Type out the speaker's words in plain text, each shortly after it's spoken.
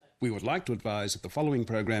We would like to advise that the following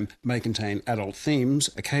program may contain adult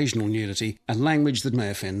themes, occasional nudity, and language that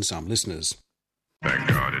may offend some listeners. Thank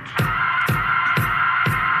God it's...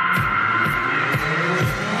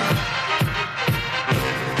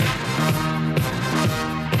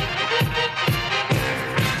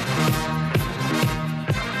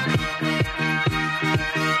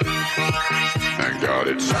 Thank God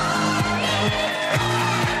it's...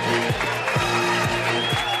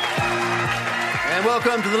 And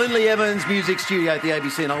welcome to the Lindley Evans Music Studio at the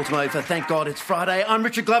ABC and Ultimo for Thank God It's Friday. I'm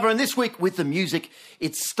Richard Glover, and this week with the music,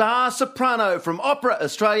 it's star soprano from Opera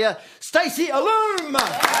Australia, Stacey Alum. One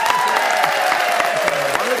of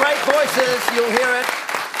the great voices, you'll hear it.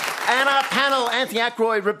 And our panel, Anthony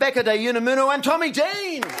Ackroyd, Rebecca De Unamuno and Tommy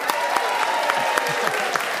Dean.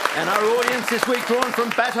 And our audience this week drawn from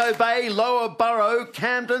Bateau Bay, Lower Burrow,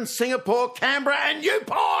 Camden, Singapore, Canberra and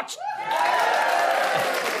Newport.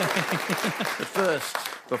 But first,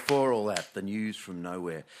 before all that, the news from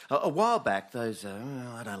nowhere. A while back, those,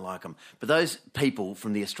 I don't like them, but those people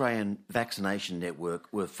from the Australian Vaccination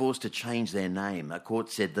Network were forced to change their name. A court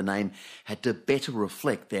said the name had to better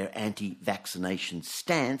reflect their anti-vaccination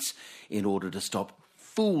stance in order to stop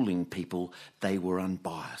fooling people they were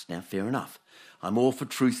unbiased. Now, fair enough. I'm all for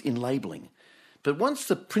truth in labelling. But once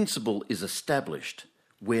the principle is established,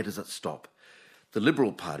 where does it stop? The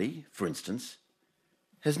Liberal Party, for instance,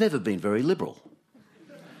 has never been very liberal.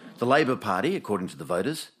 The Labor Party, according to the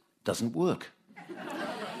voters, doesn't work.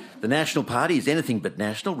 The National Party is anything but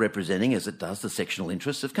national, representing as it does the sectional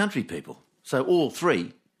interests of country people. So all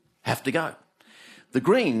three have to go. The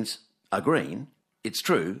Greens are green, it's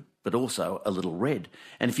true, but also a little red.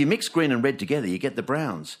 And if you mix green and red together, you get the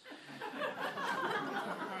Browns.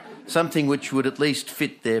 Something which would at least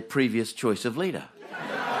fit their previous choice of leader.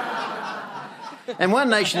 And One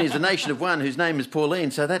Nation is a nation of one whose name is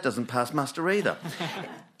Pauline, so that doesn't pass muster either.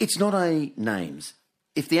 It's not only names.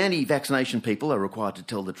 If the anti-vaccination people are required to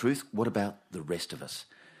tell the truth, what about the rest of us?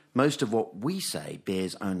 Most of what we say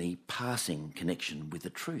bears only passing connection with the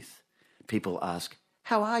truth. People ask,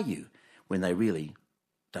 "How are you?" when they really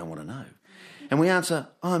don't want to know. And we answer,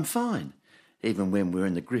 "I'm fine," even when we're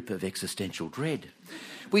in the grip of existential dread.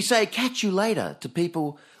 We say, "Catch you later," to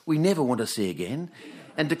people we never want to see again,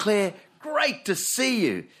 and declare, "Great to see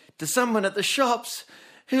you," to someone at the shops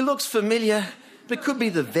who looks familiar, but could be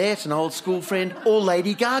the vet, an old school friend, or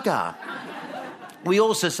Lady Gaga. We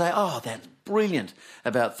also say, "Oh, that's brilliant,"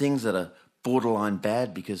 about things that are borderline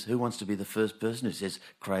bad, because who wants to be the first person who says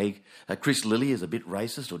Chris Lilly is a bit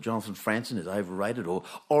racist, or Jonathan Franzen is overrated, or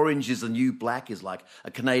Orange is the New Black is like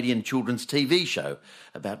a Canadian children's TV show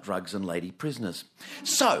about drugs and lady prisoners.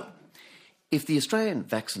 So, if the Australian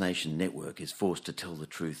Vaccination Network is forced to tell the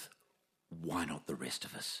truth, why not the rest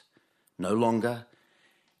of us? No longer,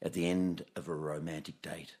 at the end of a romantic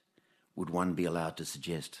date, would one be allowed to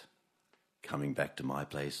suggest coming back to my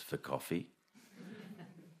place for coffee?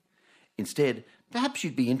 Instead, perhaps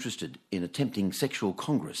you'd be interested in attempting sexual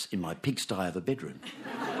congress in my pigsty of a bedroom.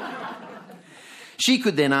 She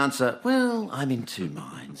could then answer, "Well, I'm in two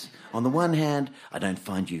minds. On the one hand, I don't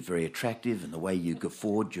find you very attractive, and the way you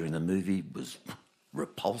guffawed during the movie was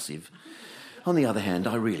repulsive. On the other hand,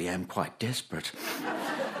 I really am quite desperate."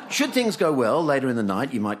 Should things go well, later in the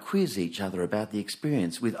night, you might quiz each other about the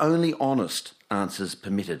experience with only honest answers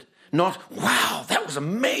permitted. Not, "Wow, that was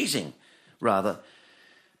amazing." Rather,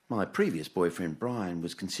 "My previous boyfriend, Brian,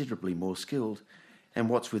 was considerably more skilled, and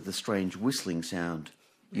what's with the strange whistling sound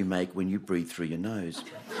you make when you breathe through your nose?"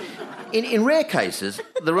 In rare cases,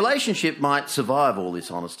 the relationship might survive all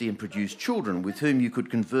this honesty and produce children with whom you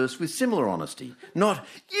could converse with similar honesty. Not,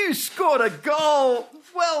 "You scored a goal!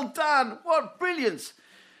 Well done! What brilliance!"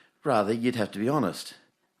 Rather, you'd have to be honest.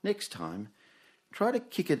 Next time, try to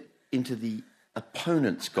kick it into the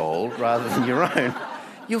opponent's goal rather than your own.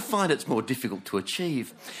 You'll find it's more difficult to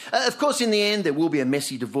achieve. Of course, in the end, there will be a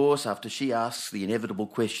messy divorce after she asks the inevitable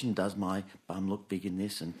question, "Does my bum look big in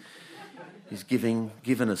this?" and is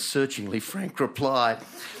given a searchingly frank reply.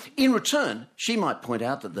 In return, she might point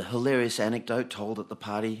out that the hilarious anecdote told at the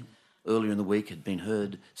party earlier in the week had been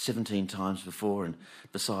heard 17 times before, and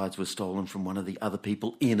besides was stolen from one of the other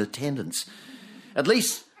people in attendance. At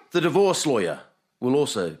least the divorce lawyer will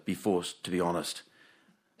also be forced to be honest.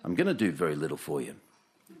 "I'm going to do very little for you,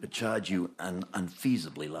 but charge you an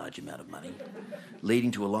unfeasibly large amount of money,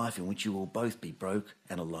 leading to a life in which you will both be broke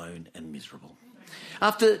and alone and miserable."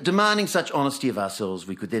 After demanding such honesty of ourselves,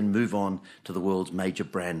 we could then move on to the world's major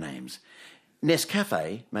brand names.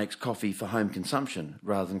 Nescafe makes coffee for home consumption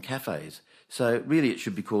rather than cafes, so really it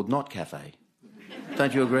should be called Not Cafe.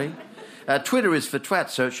 Don't you agree? Twitter is for twat,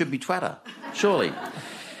 so it should be Twatter, surely.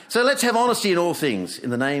 So let's have honesty in all things, in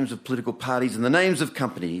the names of political parties, in the names of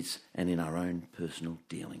companies, and in our own personal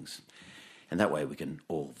dealings. And that way we can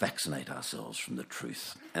all vaccinate ourselves from the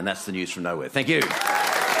truth. And that's the news from nowhere. Thank you.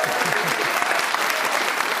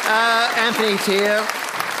 Anthony's here.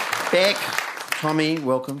 Beck, Tommy,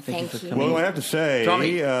 welcome. Thank you for coming. Well, I have to say,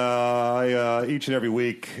 Tommy. I each and every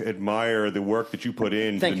week admire the work that you put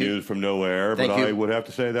into Thank the you. news from nowhere, Thank but you. I would have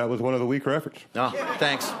to say that was one of the weaker efforts. Oh,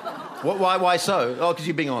 thanks. Why so? Oh, because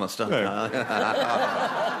you're being honest. Huh?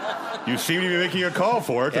 You seem to be making a call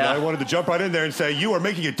for it, and Yeah. I wanted to jump right in there and say, you are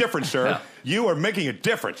making a difference, sir. Yeah. You are making a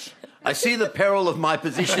difference. I see the peril of my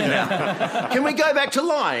position now. Can we go back to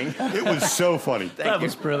lying? It was so funny. That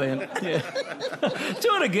was brilliant. Yeah.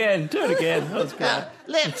 Do it again. That was great. Now,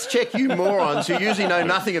 let's check you morons who usually know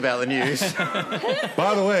nothing about the news.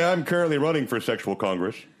 By the way, I'm currently running for Sexual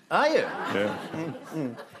Congress. Are you? Yeah.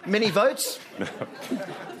 Many votes?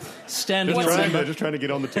 Standing Just on trying to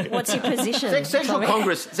get on the ticket. What's your position? Sexual Tommy?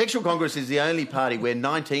 Congress is the only party where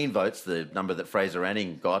 19 votes, the number that Fraser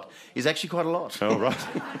Anning got, is actually quite a lot. Oh, right.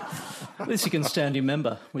 At least you can stand your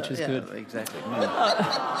member, which is Yeah, good. exactly.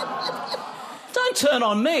 Don't turn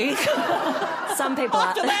on me. Some people are.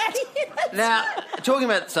 After that, Now, talking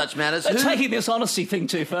about such matters, they're taking this honesty thing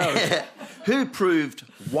too far. who proved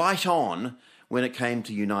white on when it came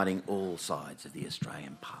to uniting all sides of the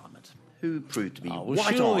Australian Parliament? Who proved to be Well,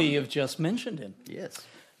 white surely on? you've just mentioned him. Yes.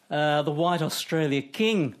 The White Australia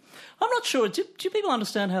King. I'm not sure. Do people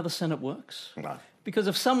understand how the Senate works? No. Because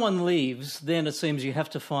if someone leaves, then it seems you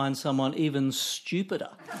have to find someone even stupider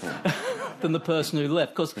than the person who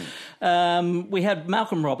left. Because we had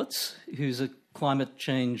Malcolm Roberts, who's a climate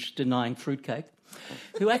change denying fruitcake,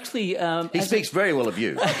 who actually He speaks very well of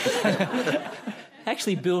you.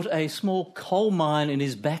 actually built a small coal mine in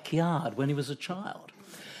his backyard when he was a child.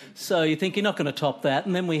 So you think you're not going to top that.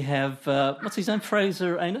 And then we have, what's his name,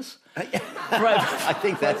 Fraser Anus? I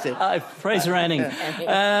think that's it. Fraser Anning.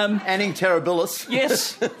 Anning Terribilis.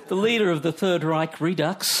 Yes, the leader of the Third Reich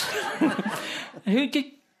Redux. Who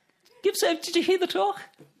gives out, did you hear the talk?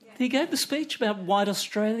 He gave the speech about white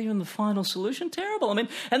Australia and the final solution. Terrible. I mean,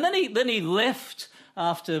 and then he left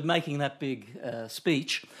after making that big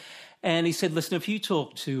speech. And he said, listen, if you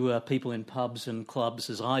talk to people in pubs and clubs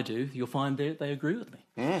as I do, you'll find they agree with me.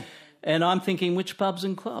 And I'm thinking, which pubs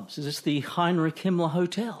and clubs? Is this the Heinrich Himmler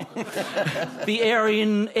Hotel? The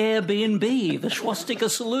Aryan Airbnb? The Swastika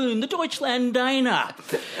Saloon? The Deutschland Diner?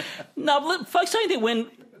 Now, folks, don't you think when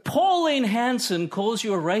Pauline Hanson calls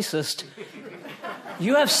you a racist,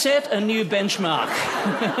 you have set a new benchmark?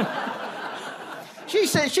 She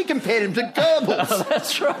said she compared him to Goebbels.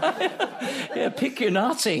 That's right. Yeah, pick your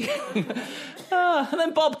Nazi. And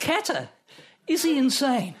then Bob Catter. Is he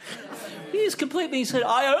insane? He is completely... He said,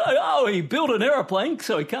 he built an aeroplane,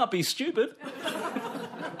 so he can't be stupid.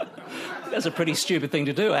 That's a pretty stupid thing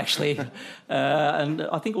to do, actually. And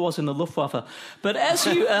I think it was in the Luftwaffe. But as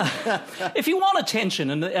you... if you want attention,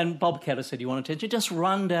 and Bob Catter said you want attention, just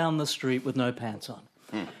run down the street with no pants on.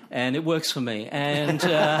 And it works for me. And so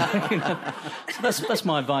that's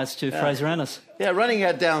my advice to Fraser Annis. Yeah, running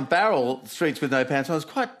out down Barrel streets with no pants on is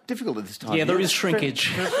quite difficult at this time. Yeah, there is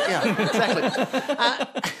shrinkage. Yeah,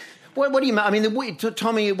 exactly. What do you mean? I mean,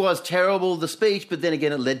 Tommy, it was terrible, the speech, but then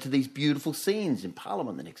again it led to these beautiful scenes in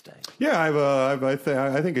Parliament the next day. Yeah, I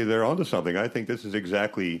think they're onto something. I think this is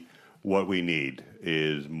exactly what we need,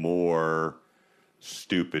 is more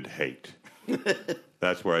stupid hate.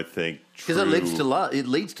 That's where I think Because it leads to love. It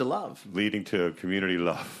leads to love. Leading to community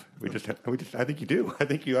love. I think you do. I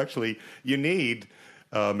think you need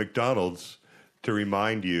McDonald's to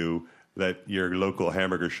remind you that your local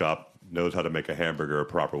hamburger shop knows how to make a hamburger a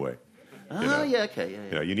proper way. Yeah, okay.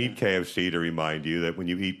 Yeah. You need KFC to remind you that when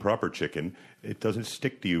you eat proper chicken, it doesn't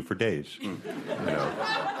stick to you for days.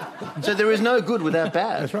 So there is no good without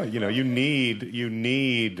bad. That's right. You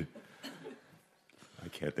need. I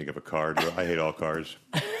can't think of a car. I hate all cars.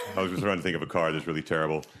 I was just trying to think of a car that's really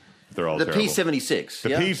terrible. They're all terrible. P76. The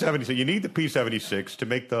P76. You need the P76 to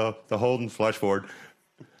make the Holden Flash Ford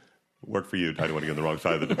work for you. I don't want to get on the wrong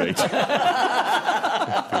side of the debate.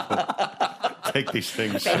 Take these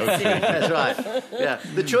things so seriously. That's right. Yeah.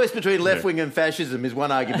 The choice between left wing and fascism is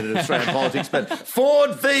one argument in Australian politics, but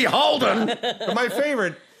Ford v. Holden. But my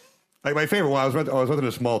favorite. Well, I was with in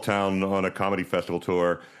a small town on a comedy festival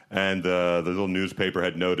tour, and the little newspaper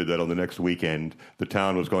had noted that on the next weekend, the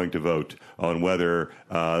town was going to vote on whether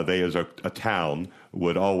they, as a town,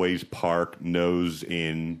 would always park nose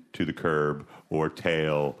in to the curb or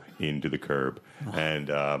tail into the curb. And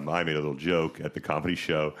I made a little joke at the comedy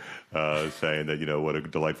show saying that, what a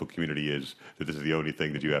delightful community is, that this is the only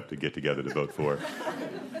thing that you have to get together to vote for.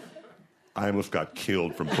 I almost got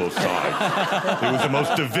killed from both sides. It was the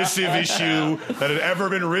most divisive issue that had ever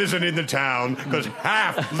been risen in the town because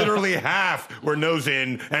literally half were nose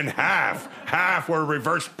in and half were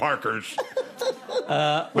reverse parkers.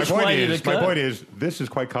 My point is, this is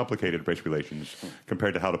quite complicated race relations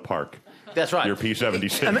compared to how to park. That's right. Your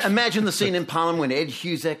P76. Imagine the scene in Parliament when Ed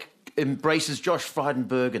Husak embraces Josh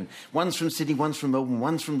Frydenberg, and one's from Sydney, one's from Melbourne,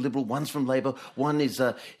 one's from Liberal, one's from Labor, one is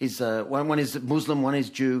Muslim, one is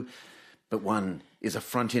Jew. But one is a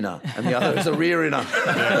front inner and the other is a rear inner. At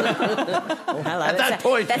that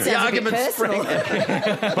point, the argument's spring.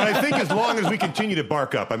 But I think as long as we continue to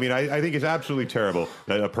bark up, I mean, I think it's absolutely terrible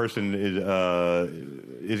that a person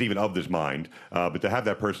is even of this mind. But to have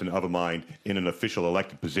that person of a mind in an official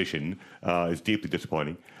elected position is deeply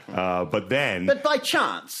disappointing. But by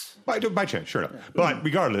chance. By chance, sure enough. But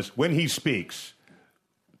regardless, when he speaks,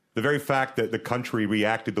 the very fact that the country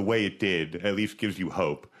reacted the way it did at least gives you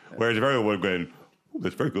hope. Whereas if everyone going,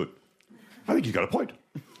 that's very good. I think he's got a point.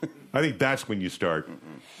 I think that's when you start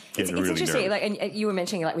getting really interesting. nervous. Like, and you were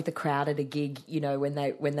mentioning, like with the crowd at a gig, you know, when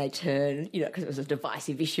they turn, you know, because it was a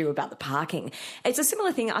divisive issue about the parking. It's a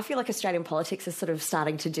similar thing. I feel like Australian politics is sort of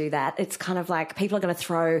starting to do that. It's kind of like people are going to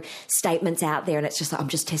throw statements out there, and it's just like, I'm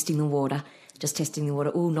just testing the water.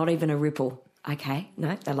 Oh, not even a ripple. Okay,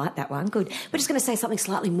 no, they like that one. Good. We're just going to say something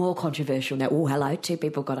slightly more controversial now. Oh, hello, 2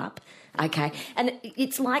 people got up. Okay. And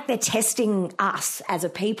it's like they're testing us as a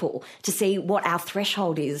people to see what our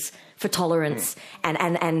threshold is for tolerance and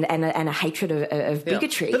a hatred of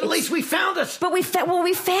bigotry. But at least we found it. But we found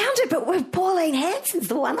it, but Pauline Hanson's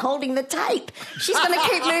the one holding the tape. She's going to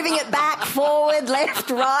keep moving it back, forward, left,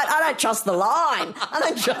 right. I don't trust the line.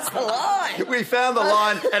 We found the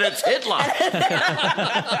line and it's Hitler.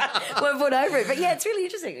 We're put over it. But yeah, it's really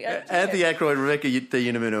interesting. Anthony Ackroyd, Rebecca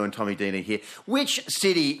Unamuno and Tommy Dean are here. Which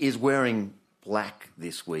city is wearing black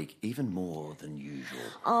this week, even more than usual?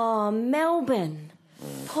 Oh, Melbourne.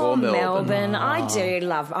 Poor Melbourne.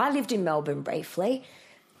 I lived in Melbourne briefly.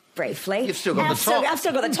 You've still got the top. I've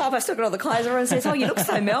still got the top. I've still got all the clothes. Everyone says, oh, you look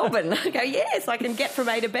so Melbourne. I go, yes, I can get from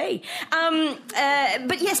A to B.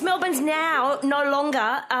 But yes, Melbourne's now no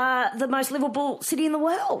longer the most livable city in the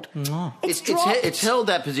world. Oh. It's held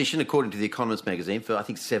that position, according to The Economist magazine, for, I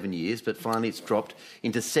think, 7 years, but finally it's dropped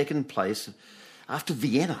into second place after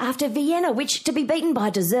Vienna. Which, to be beaten by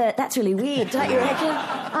dessert, that's really weird, don't you reckon?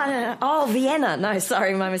 I don't know. Oh, Vienna. No,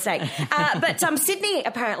 sorry, my mistake. But Sydney,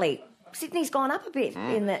 apparently... Sydney's gone up a bit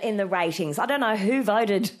in the ratings. I don't know who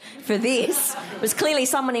voted for this. It was clearly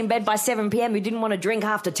someone in bed by 7 p.m. who didn't want to drink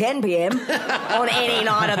after 10 p.m. on any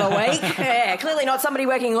night of the week. Yeah, clearly not somebody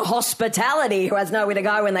working in hospitality who has nowhere to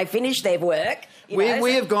go when they finish their work. We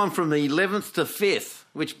have gone from the 11th to 5th,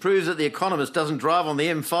 which proves that The Economist doesn't drive on the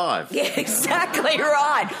M5. Yeah, exactly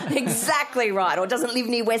right. Exactly right. Or doesn't live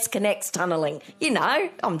near WestConnex tunnelling. You know,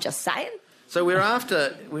 I'm just saying. So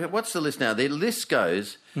what's the list now? The list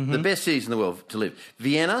goes, the best cities in the world to live.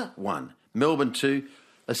 Vienna, 1. Melbourne, 2.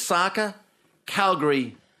 Osaka,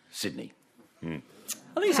 Calgary, Sydney. I think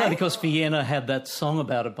it's only because Vienna had that song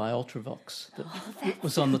about it by Ultravox that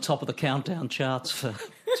was on the top of the countdown charts for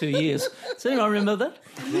 2 years. Does anyone remember that?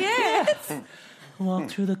 Yes. Walk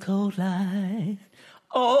through the cold light.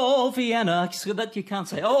 Oh, Vienna. So that you can't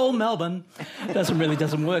say, oh, Melbourne.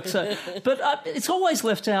 Doesn't work. So, but it's always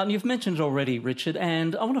left out, and you've mentioned it already, Richard,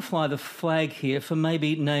 and I want to fly the flag here for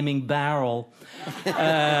maybe naming Bowral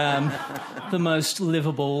the most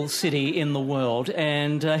livable city in the world.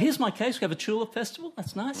 And here's my case. We have a tulip festival.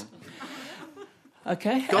 That's nice.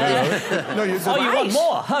 Okay. You want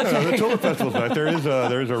more? Okay. No, the Tulip Festival's nice.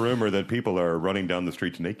 There is a rumor that people are running down the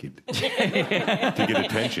streets naked to get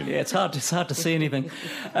attention. Yeah, it's hard to see anything.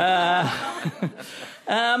 But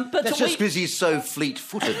that's just because he's so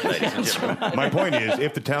fleet-footed, ladies and gentlemen. Right. My point is,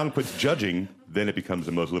 if the town quits judging, then it becomes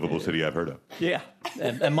the most livable city I've heard of. Yeah,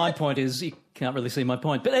 and my point is, you can't really see my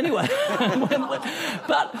point. But anyway,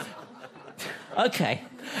 okay.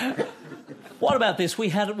 What about this? We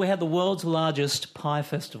had the world's largest pie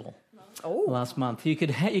festival last month. You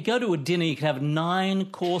go to a dinner, you could have 9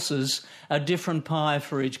 courses, a different pie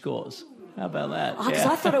for each course. How about that? Oh, because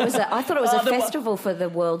I thought it was a festival for the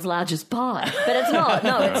world's largest pie, but it's not.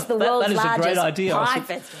 No, it's the world's largest a great idea, pie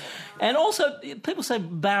festival. And also, people say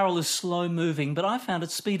Bowral is slow moving, but I found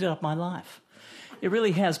it speeded up my life. It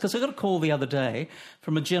really has, because I got a call the other day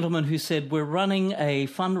from a gentleman who said, we're running a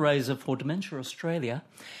fundraiser for Dementia Australia,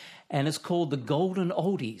 and it's called the Golden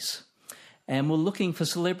Oldies. And we're looking for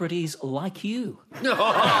celebrities like you.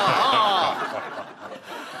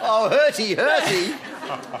 Oh, hurty.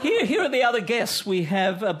 Here are the other guests. We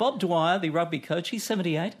have Bob Dwyer, the rugby coach. He's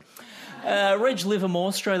 78. Reg Livermore,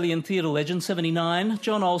 Australian theatre legend, 79.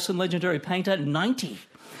 John Olsen, legendary painter, 90.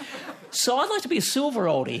 So I'd like to be a silver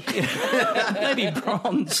oldie, maybe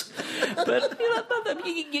bronze, but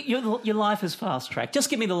your life is fast tracked. Just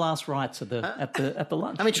give me the last rites at the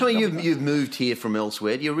lunch. I mean, surely you've moved here from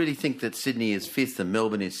elsewhere. Do you really think that Sydney is fifth and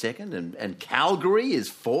Melbourne is second and Calgary is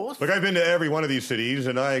fourth? Look, I've been to every one of these cities,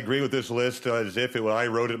 and I agree with this list as if I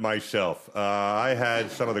wrote it myself. I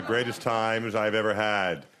had some of the greatest times I've ever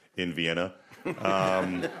had in Vienna.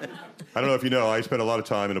 I don't know if you know, I spent a lot of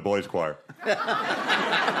time in a boys' choir.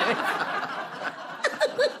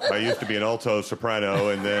 I used to be an alto soprano,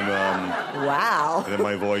 and then Wow. and then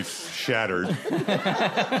my voice shattered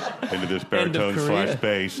into this baritone slash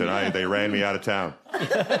bass, and they ran me out of town.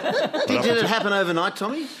 Did it happen overnight,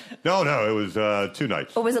 Tommy? No, it was 2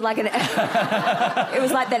 nights. Or was it like it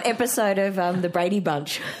was like that episode of the Brady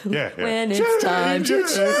Bunch. Yeah. When it's time to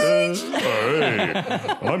change. Hey,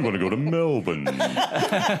 I'm going to go to Melbourne. And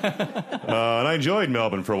I enjoyed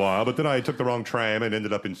Melbourne for a while, but then I took the wrong tram and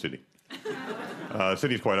ended up in Sydney.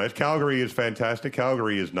 Sydney's quite nice. Calgary is fantastic.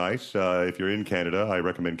 Calgary is nice. If you're in Canada, I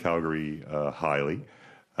recommend Calgary highly.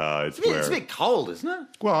 It's a bit cold, isn't it?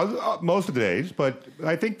 Well, most of the days, but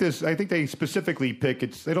I think they specifically pick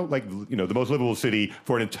they don't like the most livable city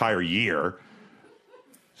for an entire year.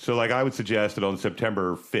 So I would suggest that on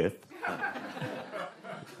September 5th,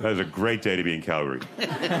 that is a great day to be in Calgary.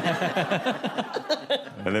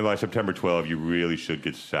 And then by September 12th, you really should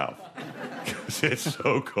get south because it's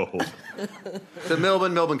so cold. So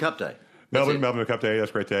Melbourne Cup Day. Melbourne Cup Day, that's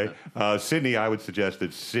a great day. Sydney, I would suggest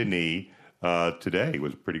that Sydney today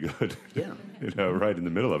was pretty good. Yeah. Right in the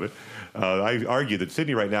middle of it. I argue that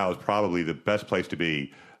Sydney right now is probably the best place to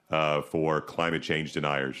be for climate change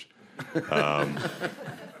deniers.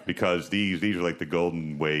 Because these are like the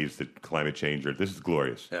golden ways that climate change are. This is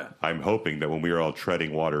glorious. Yeah. I'm hoping that when we are all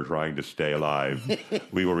treading water trying to stay alive,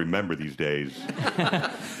 we will remember these days in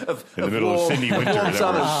the middle of Sydney winter that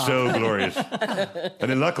were so glorious. And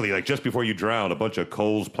then luckily, just before you drown, a bunch of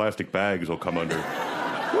Coles plastic bags will come under.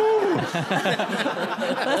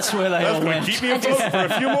 That's where they all That's going went. to keep me afloat for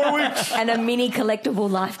a few more weeks. And a mini collectible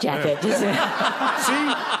life jacket. See?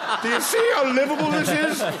 Do you see how livable this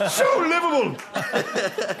is? So livable.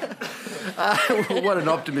 What an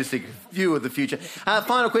optimistic view of the future.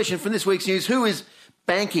 Final question from this week's news. Who is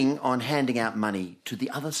banking on handing out money to the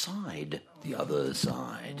other side? The other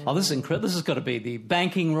side. Oh, this is incredible. This has got to be the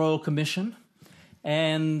Banking Royal Commission.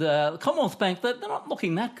 And the Commonwealth Bank, they're not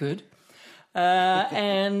looking that good.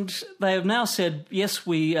 And they have now said, yes,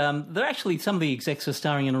 they're actually, some of the execs are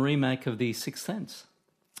starring in a remake of The Sixth Sense.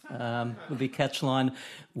 With the catchline,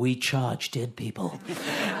 "We charge dead people."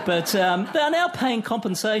 But they are now paying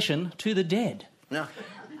compensation to the dead. Now,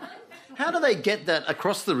 how do they get that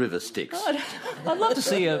across the river, Styx? I'd love to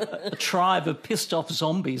see a tribe of pissed off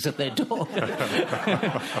zombies at their door.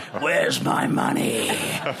 Where's my money?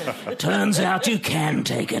 Turns out you can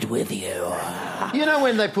take it with you. You know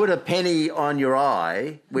when they put a penny on your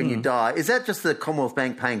eye when you die, is that just the Commonwealth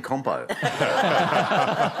Bank paying compo?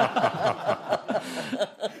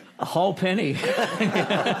 A whole penny.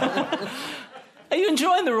 Are you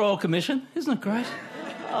enjoying the Royal Commission? Isn't it great?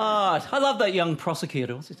 Oh, I love that young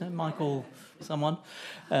prosecutor. What's his name? Michael someone?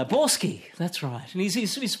 Borski, that's right. And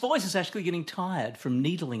his voice is actually getting tired from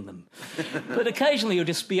needling them. But occasionally he'll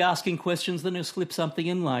just be asking questions, then he'll slip something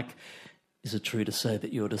in like, "Is it true to say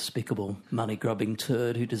that you're a despicable, money-grubbing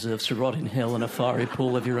turd who deserves to rot in hell in a fiery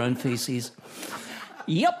pool of your own faeces?"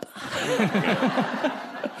 Yep.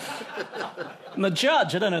 And the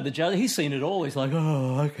judge, I don't know the judge, he's seen it all. He's like,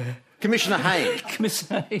 "Oh, okay." Commissioner Hayne.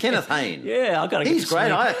 Kenneth Hayne. Yeah, I've got to get He's great.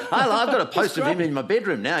 sleep. I've got a poster of him in my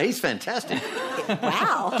bedroom now. He's fantastic.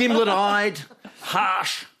 Wow. Gimlet-eyed,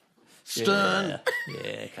 harsh, stern.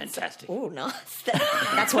 Yeah. Fantastic. Oh, nice.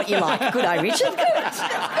 That's what you like. Good eye, Richard. Good.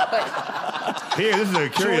 Here, this is a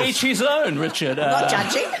To curious... each his own, Richard. Not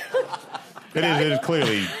judging. It is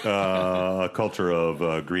clearly a culture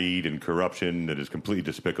of greed and corruption that is completely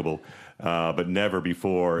despicable. But never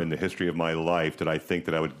before in the history of my life did I think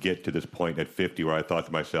that I would get to this point at 50 where I thought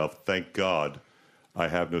to myself, thank God I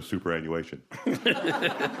have no superannuation.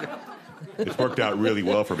 It's worked out really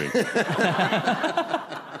well for me.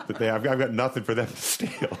 I've got nothing for them to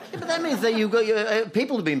steal. But that means that you've got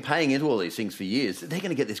people have been paying into all these things for years. They're going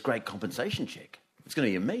to get this great compensation check. It's going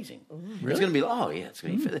to be amazing. Really? It's going to be, it's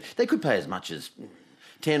going to be. They could pay as much as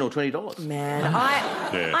 $10 or $20. Man,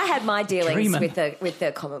 I had my dealings with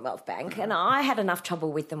the Commonwealth Bank, and I had enough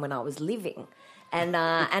trouble with them when I was living. And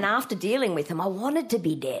after dealing with them, I wanted to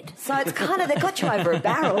be dead. So it's kind of, they got you over a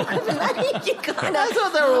barrel. You kind I of,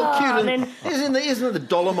 thought they were all cute. and And then- isn't it the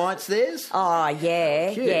Dolomites theirs? oh,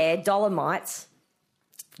 yeah, Cute. yeah, Dolomites.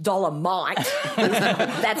 Dolomite.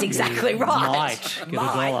 That's exactly right. Might get a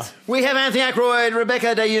dollar. We have Anthony Aykroyd,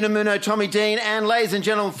 Rebecca De Unamuno, Tommy Dean, and ladies and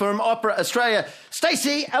gentlemen from Opera Australia,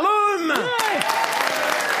 Stacey Alum.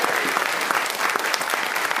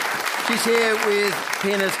 She's here with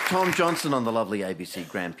pianist Tom Johnson on the lovely ABC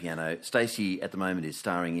grand piano. Stacey at the moment is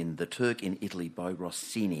starring in The Turk in Italy by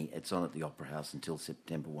Rossini. It's on at the Opera House until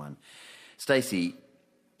September 1. Stacey,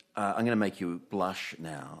 I'm going to make you blush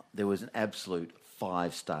now. There was an absolute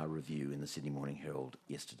 5-star review in the Sydney Morning Herald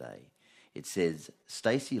yesterday. It says,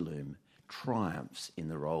 Stacey Alum triumphs in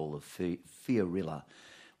the role of Fiorilla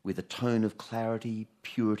with a tone of clarity,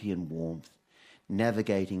 purity and warmth,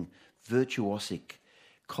 navigating virtuosic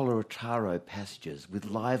coloratura passages with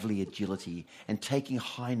lively agility and taking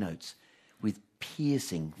high notes with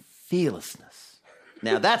piercing fearlessness.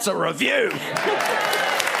 Now that's a review!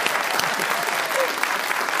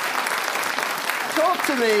 Talk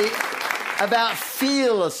to me about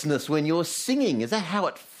fearlessness when you're singing. Is that how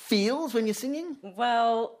it feels when you're singing?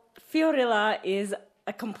 Well, Fiorilla is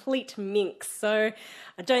a complete minx, so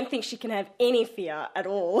I don't think she can have any fear at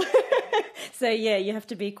all. So, yeah, you have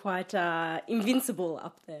to be quite invincible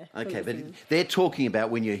up there. Okay, but they're talking about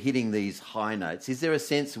when you're hitting these high notes. Is there a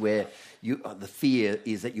sense where the fear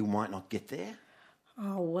is that you might not get there?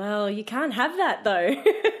 Oh, well, you can't have that, though.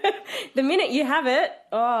 The minute you have it,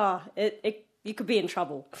 you could be in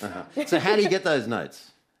trouble. So how do you get those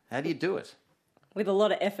notes? How do you do it? With a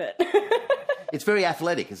lot of effort. It's very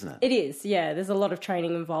athletic, isn't it? It is, yeah. There's a lot of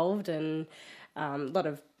training involved and a lot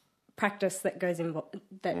of practice that goes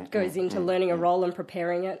into learning a role and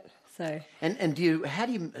preparing it. So, and do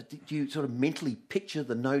you sort of mentally picture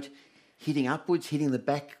the note hitting upwards, hitting the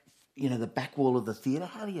back wall of the theatre?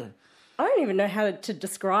 How do you? I don't even know how to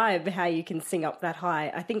describe how you can sing up that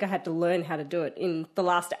high. I think I had to learn how to do it in the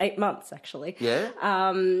last 8 months, actually. Yeah.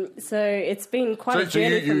 So it's been quite a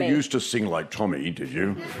journey for me. You used to sing like Tommy, did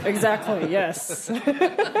you? Exactly. Yes.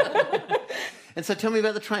 And so tell me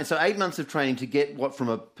about the training. So 8 months of training to get what from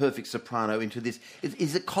a perfect soprano into this.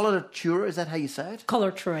 Is it coloratura? Is that how you say it?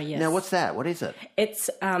 Coloratura, yes. Now, what's that? What is it? It's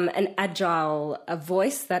an agile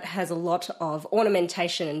voice that has a lot of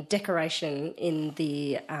ornamentation and decoration in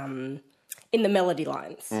the melody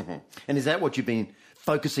lines. Mm-hmm. And is that what you've been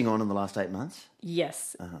focusing on in the last 8 months?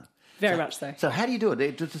 Yes, very much so. So how do you do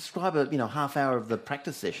it? To describe a half hour of the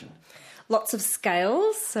practice session. Lots of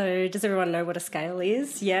scales. So does everyone know what a scale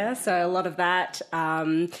is? Yeah, so a lot of that.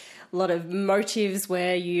 A lot of motives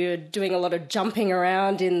where you're doing a lot of jumping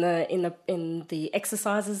around in the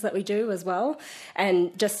exercises that we do as well,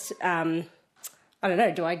 and just I don't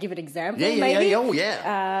know. Do I give an example? Yeah, maybe? yeah. Oh,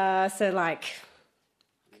 yeah. So like,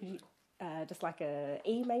 just like a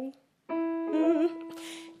E, maybe.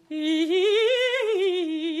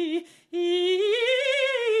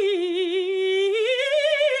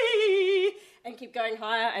 And keep going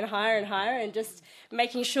higher and higher and higher, and just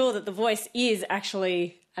making sure that the voice is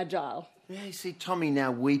actually agile. Yeah, you see Tommy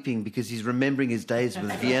now weeping because he's remembering his days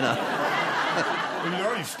with Vienna. Well, you're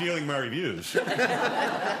already stealing my reviews.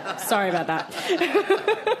 Sorry about that.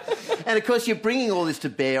 And, of course, you're bringing all this to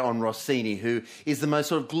bear on Rossini, who is the most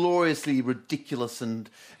sort of gloriously ridiculous and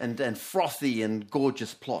frothy and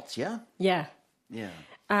gorgeous plots, yeah? Yeah. Yeah.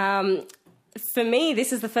 For me,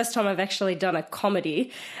 this is the first time I've actually done a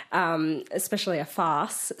comedy, especially a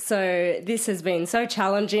farce. So this has been so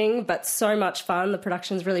challenging, but so much fun. The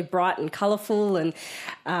production's really bright and colourful, and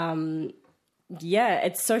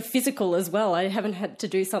it's so physical as well. I haven't had to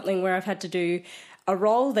do something where I've had to do a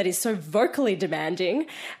role that is so vocally demanding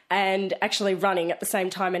and actually running at the same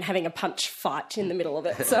time and having a punch fight in the middle of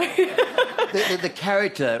it. So the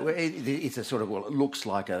character, it's a sort of, well, it looks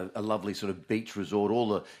like a lovely sort of beach resort. All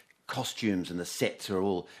the costumes and the sets are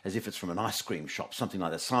all as if it's from an ice cream shop, something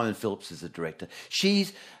like that. Simon Phillips is the director.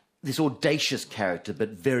 She's this audacious character, but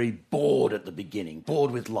very bored at the beginning,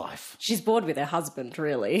 bored with life. She's bored with her husband,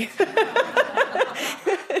 really.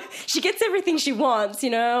 She gets everything she wants,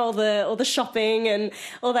 all the shopping and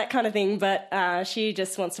all that kind of thing, but she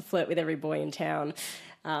just wants to flirt with every boy in town.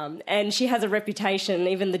 And she has a reputation,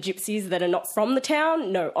 even the gypsies that are not from the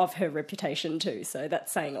town know of her reputation too, so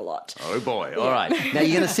that's saying a lot. Oh boy, all right. Now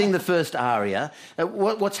you're going to sing the first aria.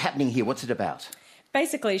 What's happening here? What's it about?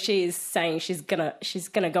 Basically, she's saying she's gonna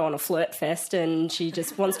go on a flirt fest, and she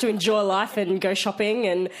just wants to enjoy life and go shopping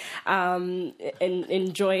and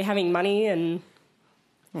enjoy having money and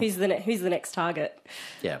Who's the next target?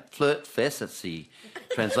 Yeah, Flirt Fest. That's the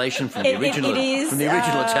translation from the original. It is from the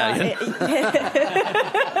original Italian.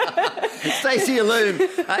 Stacey Illume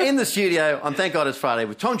in the studio on Thank God It's Friday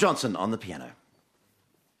with Tom Johnson on the piano.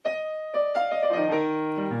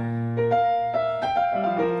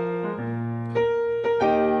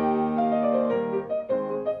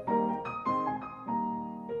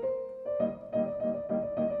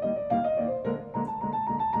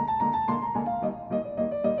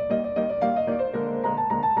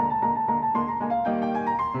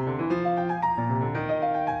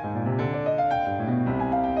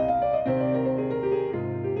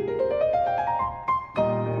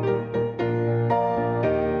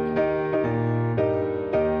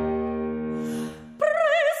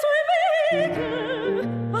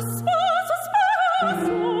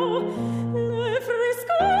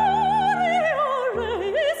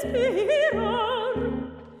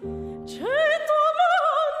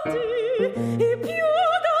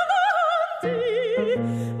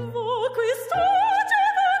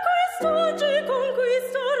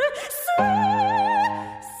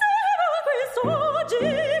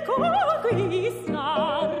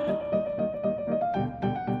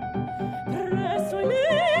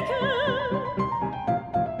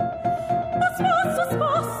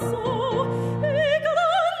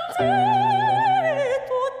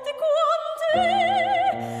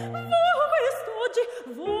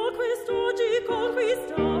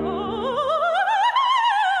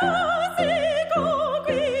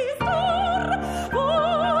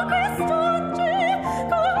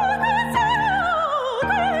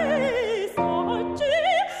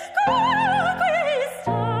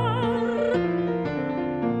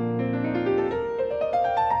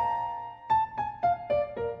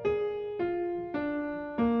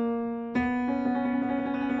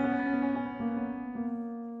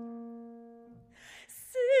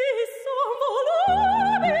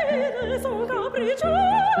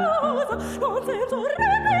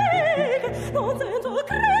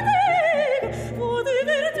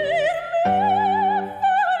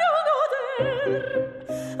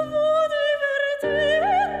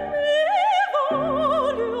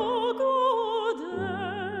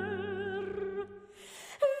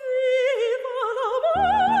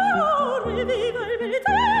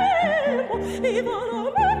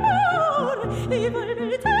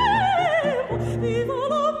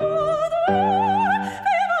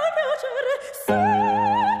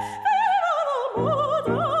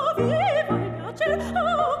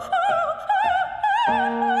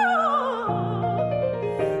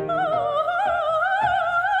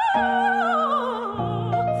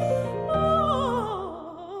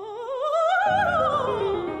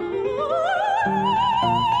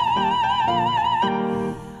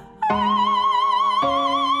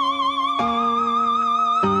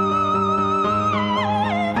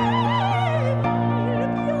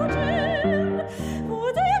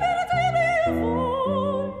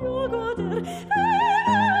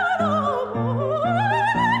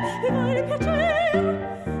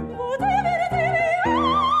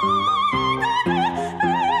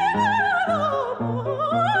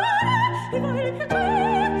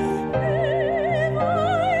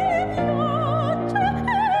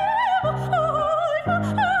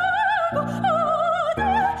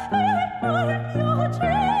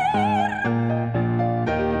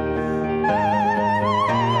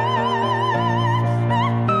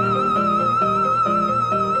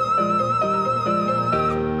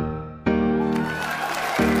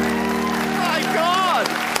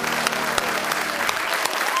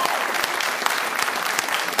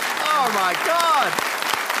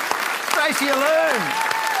 Stacey Illume,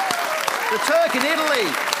 the Turk in Italy,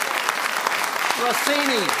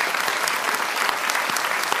 Rossini.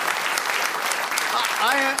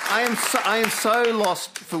 I am so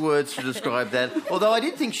lost for words to describe that. Although I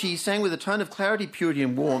did think she sang with a tone of clarity, purity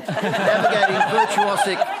and warmth, navigating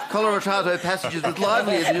virtuosic colorato passages with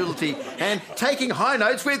lively agility and taking high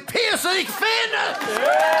notes with piercing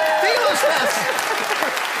fearlessness.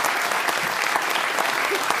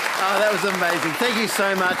 Oh, that was amazing. Thank you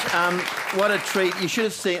so much. What a treat. You should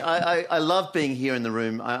have seen... I love being here in the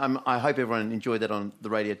room. I hope everyone enjoyed that on the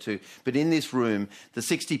radio too. But in this room, the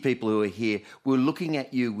 60 people who are here were looking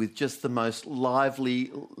at you with just the most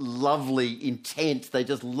lively, lovely intent. They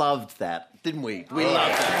just loved that, didn't we? We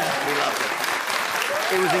loved that. We loved it.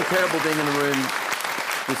 It was incredible being in the room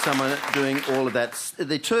with someone doing all of that.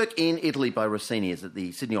 The Turk in Italy by Rossini is at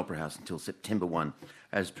the Sydney Opera House until September 1,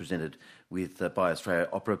 as presented by Australia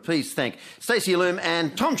Opera. Please thank Stacey Illume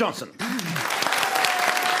and Tom Johnson.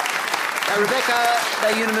 Rebecca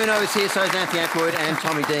Unamuno is here, so is Anthony Ackroyd and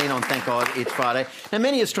Tommy Dean on Thank God It's Friday. Now,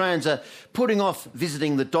 many Australians are putting off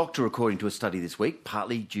visiting the doctor, according to a study this week,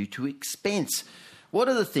 partly due to expense. What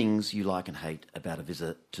are the things you like and hate about a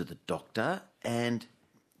visit to the doctor? And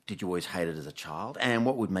did you always hate it as a child? And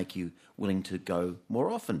what would make you willing to go more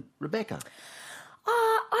often? Rebecca.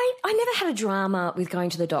 I never had a drama with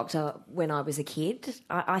going to the doctor when I was a kid.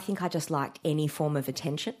 I think I just liked any form of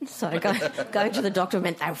attention. So going to the doctor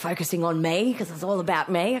meant they were focusing on me because it's all about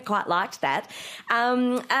me. I quite liked that.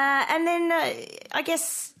 And then I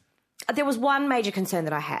guess there was one major concern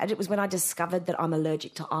that I had. It was when I discovered that I'm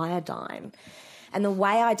allergic to iodine. And the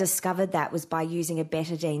way I discovered that was by using a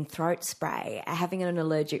betadine throat spray, having an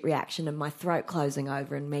allergic reaction and my throat closing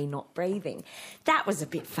over and me not breathing. That was a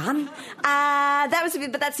bit fun. But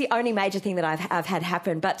that's the only major thing that I've had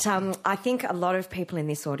happen. But I think a lot of people in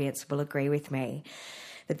this audience will agree with me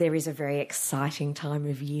that there is a very exciting time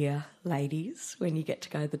of year, ladies, when you get to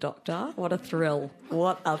go to the doctor. What a thrill.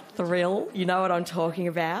 What a thrill. You know what I'm talking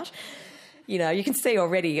about? You know, you can see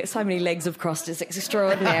already so many legs have crossed. It's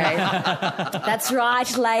extraordinary. That's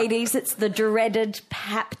right, ladies. It's the dreaded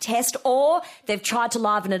Pap test, or they've tried to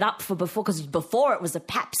liven it up for before, because before it was a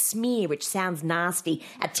Pap smear, which sounds nasty.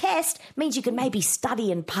 A test means you can maybe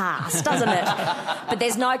study and pass, doesn't it? But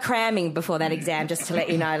there's no cramming before that exam, just to let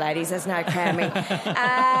you know, ladies. There's no cramming.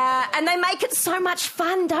 And they make it so much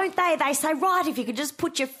fun, don't they? They say, right, if you could just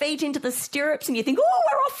put your feet into the stirrups, and you think, oh,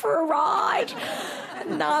 we're off for a ride.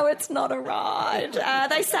 No, it's not a ride.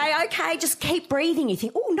 They say, OK, just keep breathing. You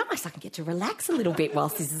think, oh, nice, I can get to relax a little bit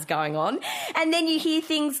whilst this is going on. And then you hear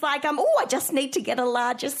things like, oh, I just need to get a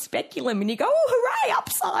larger speculum. And you go, oh, hooray,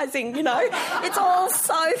 upsizing, you know. It's all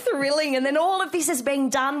so thrilling. And then all of this is being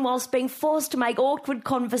done whilst being forced to make awkward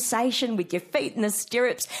conversation with your feet in the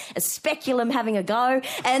stirrups, a speculum having a go,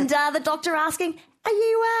 and the doctor asking, are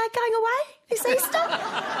you going away this Easter?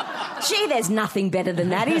 Gee, there's nothing better than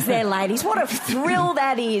that, is there, ladies? What a thrill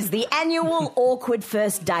that is. The annual awkward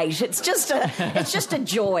first date. It's just a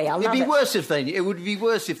joy. I love it. It would be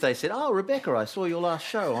worse if they said, oh, Rebecca, I saw your last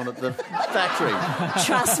show on at the factory.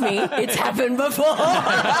 Trust me, it's happened before.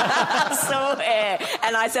 I swear.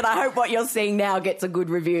 And I said, I hope what you're seeing now gets a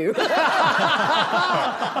good review.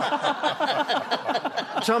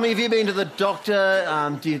 Tommy, have you been to the doctor?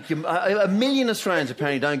 A million Australians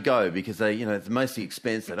apparently don't go because it's mostly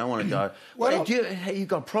expense. They don't want to go. Well, you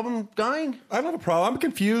got a problem going? I don't have a problem. I'm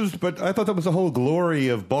confused, but I thought that was the whole glory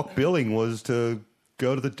of bulk billing was to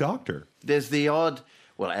go to the doctor. There's the odd,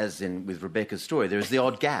 well, as in with Rebecca's story, there's the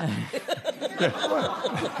odd gap.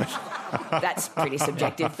 That's pretty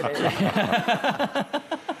subjective. But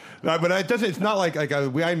No, but it's not like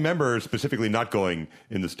I remember specifically not going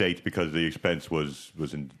in the States because the expense was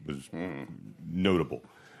notable.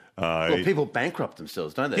 Well, people bankrupt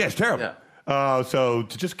themselves, don't they? Yeah, it's terrible. Yeah. So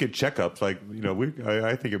to just get checkups, I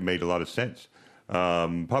think it made a lot of sense.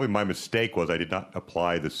 Probably my mistake was I did not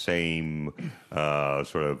apply the same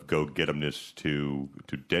sort of go-get-emness to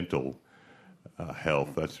dental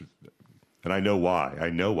health. And I know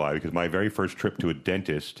why. Because my very first trip to a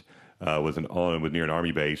dentist was near an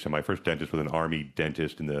army base, and my first dentist was an army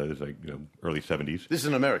dentist in the early 70s. This is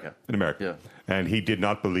in America. In America, yeah. And he did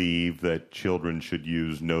not believe that children should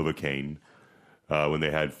use Novocaine when they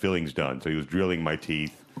had fillings done. So he was drilling my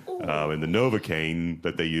teeth, and the Novocaine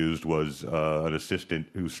that they used was an assistant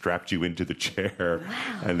who strapped you into the chair,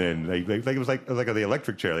 and then it was like the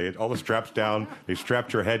electric chair. They had all the straps down. They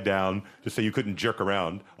strapped your head down just so you couldn't jerk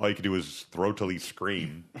around. All you could do was throatily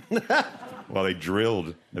scream while they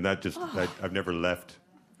drilled, and I've never left.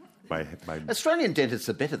 My Australian dentists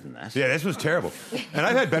are better than that. Yeah, this was terrible. And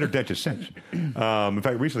I've had better dentists since. In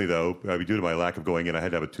fact, recently, though, due to my lack of going in, I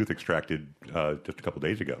had to have a tooth extracted just a couple of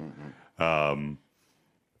days ago. Mm-hmm.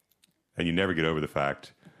 And you never get over the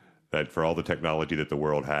fact that for all the technology that the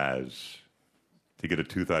world has, to get a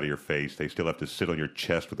tooth out of your face, they still have to sit on your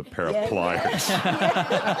chest with a pair of pliers.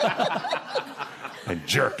 And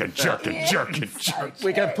jerk and jerk and jerk and jerk.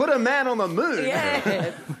 We can put a man on the moon.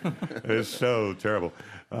 yeah. It's so terrible.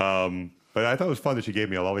 But I thought it was fun that she gave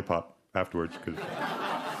me a lollipop afterwards.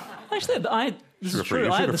 Actually, this is true. Sugar-free,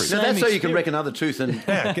 I had the sugar-free. same Now, that's so you can experience. wreck another tooth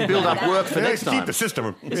and build up work for next time. Keep the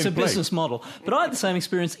system It's in a place. business model. But I had the same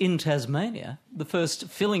experience in Tasmania. The first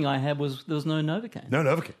filling I had was there was no Novocaine. No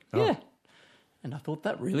Novocaine. Oh. Yeah. And I thought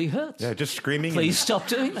that really hurts. Yeah, just screaming. Please stop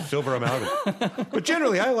doing that. Silver amalgam. But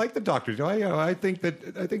generally, I like the doctors. I think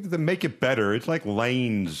that they make it better. It's like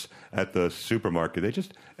lanes at the supermarket.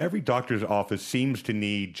 Every doctor's office seems to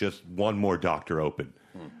need just one more doctor open.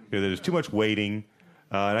 There's too much waiting.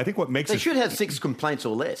 And I think what makes They it... should have 6 complaints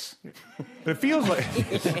or less. But it feels like... I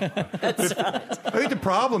think the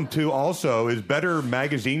problem, too, also, is better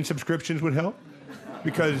magazine subscriptions would help.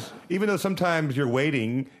 Because even though sometimes you're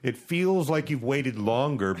waiting, it feels like you've waited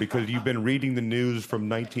longer because you've been reading the news from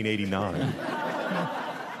 1989.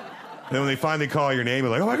 And then when they finally call your name,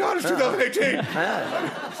 you're like, oh my God, it's 2018.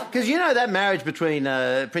 Because you know that marriage between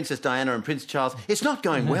Princess Diana and Prince Charles, it's not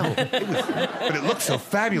going well. But it looks so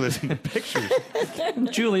fabulous in the pictures.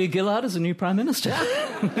 Julia Gillard is a new Prime Minister.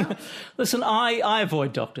 Listen, I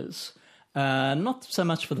avoid doctors. Not so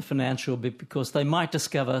much for the financial bit, because they might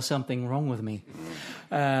discover something wrong with me,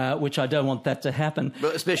 which I don't want that to happen.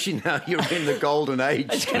 But especially now you're in the golden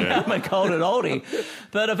age. I'm a golden oldie.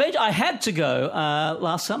 But eventually I had to go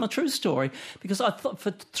last summer, true story, because I thought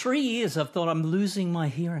for 3 years I've thought I'm losing my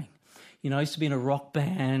hearing. You know, I used to be in a rock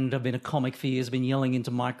band. I've been a comic for years. I've been yelling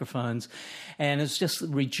into microphones, and it's just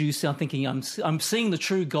reduced. I'm thinking I'm seeing the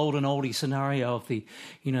true golden oldie scenario of the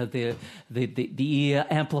ear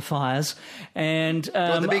amplifiers and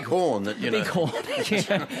the big horn that big horn,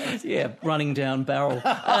 yeah, running down barrel.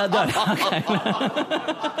 Okay.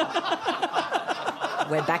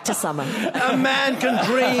 We're back to summer. A man can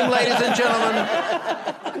dream, ladies and gentlemen.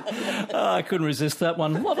 I couldn't resist that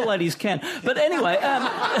one. A lot of ladies can. But anyway,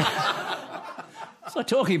 so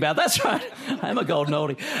talking about, that's right, I'm a golden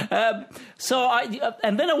oldie.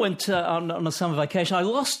 And then I went on a summer vacation. I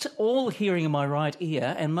lost all hearing in my right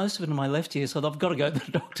ear and most of it in my left ear, so I've got to go to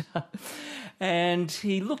the doctor. And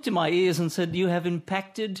he looked in my ears and said, "You have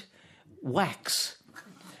impacted wax."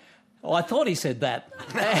 Oh, I thought he said that.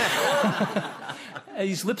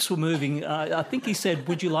 His lips were moving. I think he said,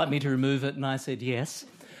 "Would you like me to remove it?" And I said, "Yes."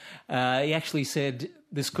 He actually said,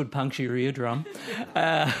 "This could puncture your eardrum,"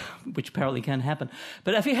 which apparently can happen.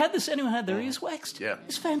 But have you had this? Anyone had their ears waxed? Yeah.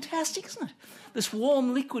 It's fantastic, isn't it? This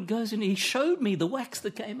warm liquid goes in. He showed me the wax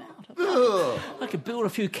that came out. I could build a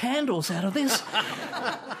few candles out of this.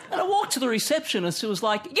 And I walked to the receptionist who was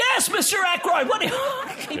like, "Yes, Mr. Aykroyd, what do you...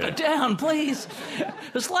 keep it down, please."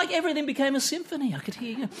 It was like everything became a symphony. I could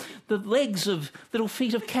hear the legs of little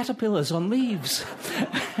feet of caterpillars on leaves.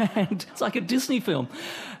 And it's like a Disney film.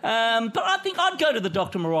 But I think I'd go to the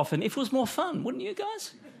doctor more often if it was more fun, wouldn't you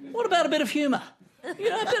guys? What about a bit of humour?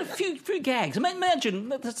 You know, a few gags. Imagine,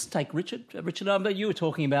 let's take Richard. Richard, you were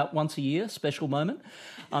talking about once a year, special moment.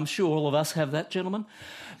 I'm sure all of us have that, gentlemen.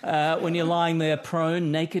 When you're lying there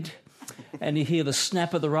prone, naked, and you hear the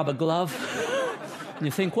snap of the rubber glove, and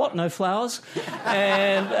you think, what, no flowers?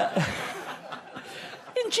 And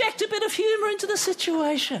inject a bit of humour into the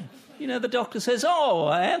situation. You know, the doctor says,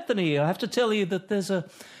 "Oh, Anthony, I have to tell you that there's a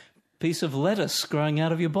piece of lettuce growing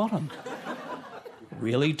out of your bottom."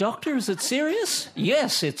 "Really, doctor? Is it serious?"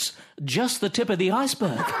 "Yes, it's just the tip of the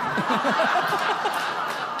iceberg."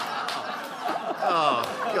 Oh,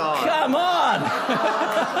 God. Come on!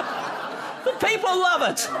 The people love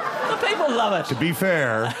it. The people love it. To be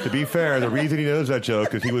fair, the reason he knows that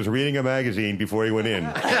joke is he was reading a magazine before he went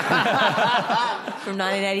in. From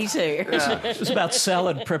 1982. It was about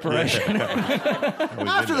salad preparation.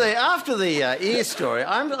 After the ear story,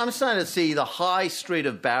 I'm starting to see the high street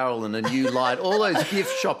of Barrel and a new light, all those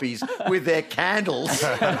gift shoppies with their candles.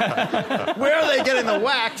 Where are they getting the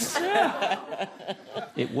wax?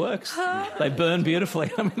 It works. They burn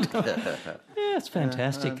beautifully. I mean, yeah, it's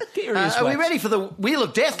fantastic. Get your ears Are we waxed. ready for the Wheel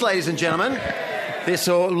of Death, ladies and gentlemen? This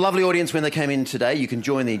lovely audience, when they came in today, you can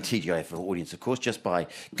join the TGIF audience, of course, just by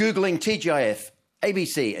Googling TGIF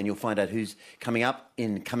ABC, and you'll find out who's coming up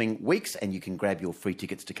in coming weeks, and you can grab your free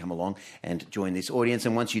tickets to come along and join this audience.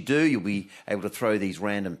 And once you do, you'll be able to throw these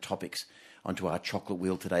random topics onto our chocolate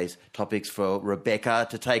wheel. Today's topics for Rebecca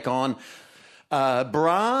to take on: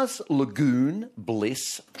 bras, lagoon,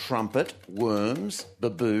 bliss, trumpet, worms,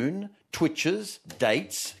 baboon, twitches,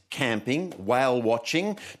 dates, camping, whale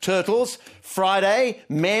watching, turtles, Friday,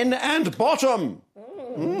 men and bottom.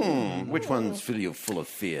 Which one's full of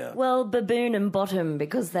fear? Well, baboon and bottom,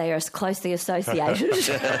 because they are closely associated,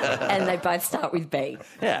 and they both start with B.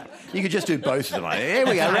 Yeah, you could just do both of them. Here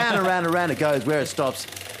we go, round and round and round it goes. Where it stops,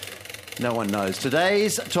 no one knows.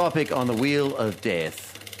 Today's topic on the Wheel of Death.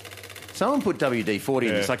 Someone put WD-40 in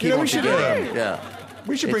this. Like he wants to get him. Yeah.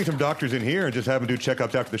 We should bring some doctors in here and just have them do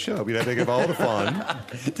checkups after the show. We'd have to give all the fun.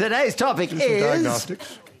 Today's topic Do some is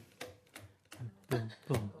diagnostics. Get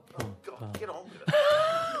on with it.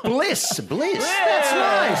 Bliss. That's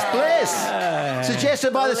nice. Bliss.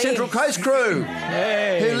 Suggested by the Central Coast crew,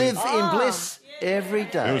 who live in bliss every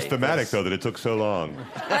day. It was thematic, though, that it took so long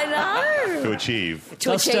I know. to achieve.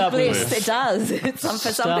 To achieve bliss, it does. For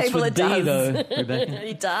some people, it does.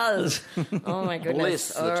 It does. Oh my goodness!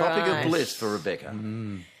 Bliss. The topic of bliss for Rebecca.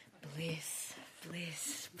 Bliss.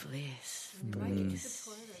 Bliss, bliss, bliss.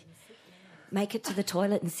 Make it to the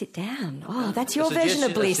toilet and sit down. Oh, that's your version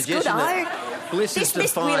of bliss. Good, Bliss is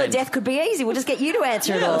This Wheel of Death could be easy. We'll just get you to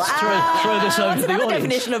answer it all. Let's throw this over what's to the another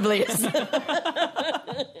audience. definition of bliss?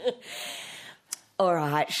 All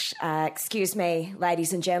right. Excuse me,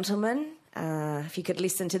 ladies and gentlemen. If you could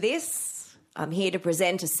listen to this, I'm here to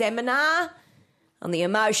present a seminar on the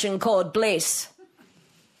emotion called bliss.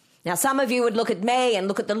 Now, some of you would look at me and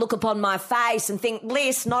look at the look upon my face and think,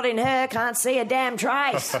 bliss, not in her, can't see a damn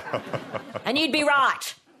trace. And you'd be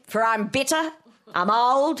right, for I'm bitter, I'm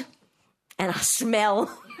old, and I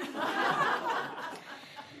smell.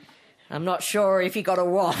 I'm not sure if you got a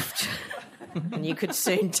waft, and you could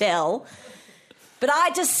soon tell. But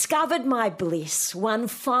I discovered my bliss one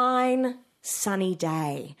fine, sunny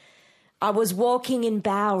day. I was walking in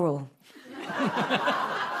Bowral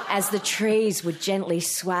as the trees would gently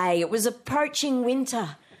sway. It was approaching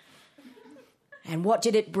winter. And what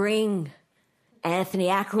did it bring? Anthony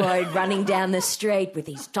Ackroyd running down the street with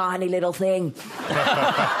his tiny little thing.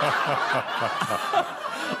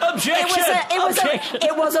 Objection!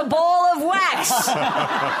 It was a ball of wax.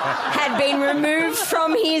 Had been removed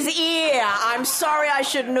from his ear. I'm sorry I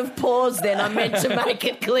shouldn't have paused then. I meant to make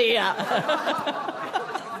it clear.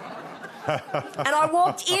 And I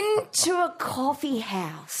walked into a coffee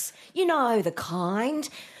house. You know the kind.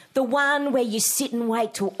 The one where you sit and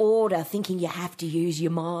wait to order thinking you have to use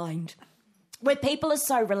your mind. Where people are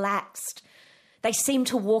so relaxed. They seem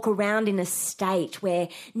to walk around in a state where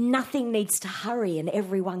nothing needs to hurry and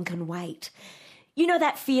everyone can wait. You know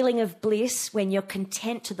that feeling of bliss when you're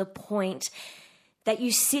content to the point that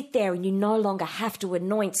you sit there and you no longer have to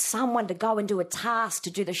anoint someone to go and do a task,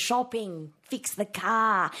 to do the shopping, fix the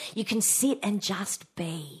car. You can sit and just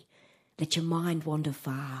be. Let your mind wander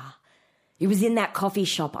far. It was in that coffee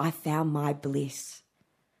shop I found my bliss.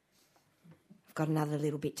 I've got another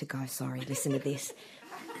little bit to go, sorry, listen to this.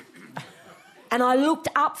 And I looked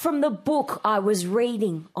up from the book I was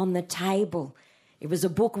reading on the table. It was a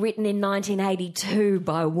book written in 1982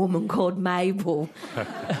 by a woman called Mabel.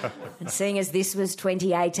 And seeing as this was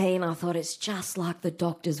 2018, I thought it's just like the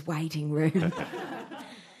doctor's waiting room.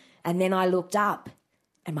 And then I looked up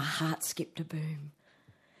and my heart skipped a boom.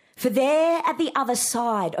 For there at the other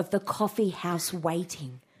side of the coffee house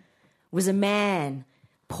waiting was a man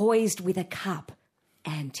poised with a cup,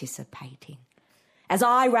 anticipating. As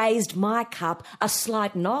I raised my cup, a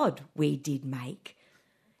slight nod we did make.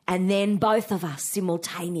 And then both of us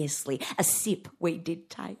simultaneously, a sip we did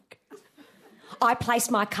take. I placed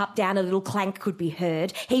my cup down, a little clank could be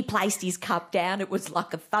heard. He placed his cup down, it was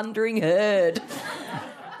like a thundering herd.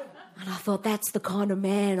 And I thought, that's the kind of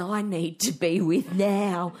man I need to be with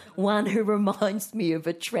now. One who reminds me of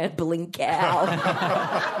a trampling cow.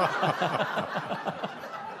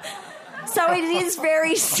 So it is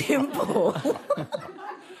very simple.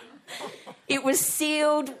 It was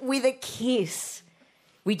sealed with a kiss.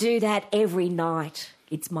 We do that every night.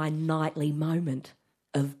 It's my nightly moment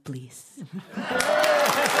of bliss. Rebecca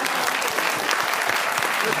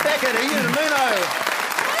de Unamuno.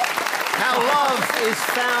 How love is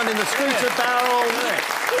found in the streets of Bowral.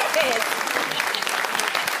 Yes.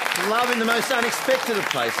 Love in the most unexpected of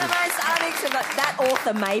places. The most unexpected. That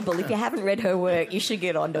author, Mabel, if you haven't read her work, you should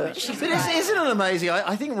get onto it. She's But isn't it amazing?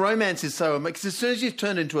 I think romance is so amazing. Because as soon as you've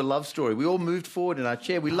turned into a love story, we all moved forward in our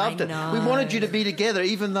chair. We loved it. We wanted you to be together,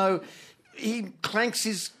 even though he clanks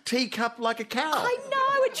his teacup like a cow. I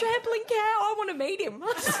know, a trampling cow. I want to meet him.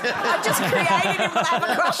 I just created him and have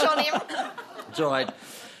a crush on him. It's all right.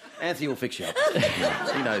 Anthony will fix you up.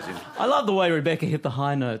 He knows him. I love the way Rebecca hit the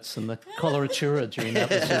high notes and the coloratura during that.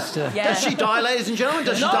 Was just, Does she die, ladies and gentlemen?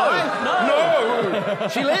 Does she die? No!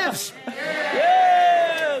 She lives!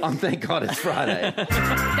 Yeah! Thank God it's Friday.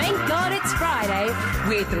 Thank God it's Friday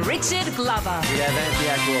with Richard Glover. We have Anthony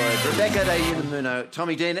Ackroyd, Rebecca de Unamuno,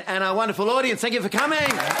 Tommy Dean, and our wonderful audience. Thank you for coming.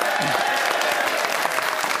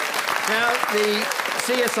 Now, the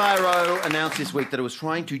CSIRO announced this week that it was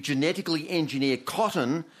trying to genetically engineer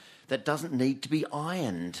cotton that doesn't need to be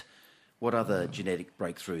ironed. What other genetic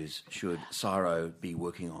breakthroughs should CSIRO be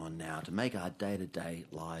working on now to make our day-to-day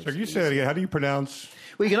lives So you say that again. How do you pronounce?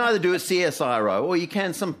 Well, you can either do it CSIRO or you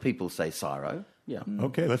can, some people say CSIRO. Yeah.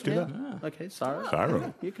 Okay, let's do that. Okay, CSIRO.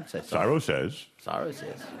 CSIRO. You can say CSIRO. CSIRO says. CSIRO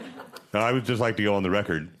says. Now, I would just like to go on the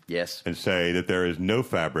record Yes. and say that there is no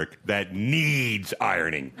fabric that needs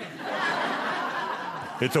ironing.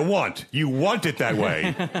 It's a want. You want it that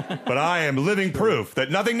way. But I am living proof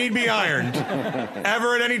that nothing need be ironed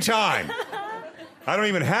ever at any time. I don't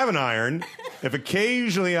even have an iron. If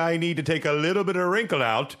occasionally I need to take a little bit of wrinkle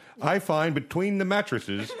out, I find between the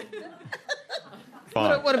mattresses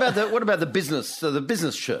Fine. What about the business? The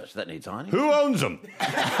business shirt that needs ironing. Who owns them?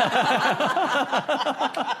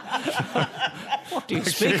 What do you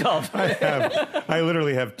speak of? I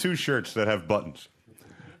literally have 2 shirts that have buttons.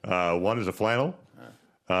 One is a flannel,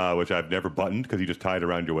 which I've never buttoned because you just tie it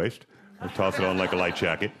around your waist or toss it on like a light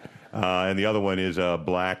jacket. And the other one is a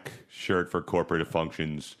black shirt for corporate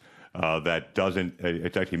functions that doesn't.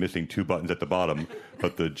 It's actually missing 2 buttons at the bottom,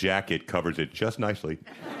 but the jacket covers it just nicely.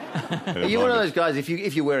 Are you one of those guys? If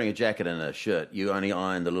you're wearing a jacket and a shirt, you only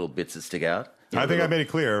iron the little bits that stick out. I think I made it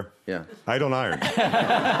clear. Yeah. I don't iron.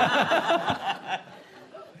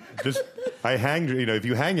 I hang. If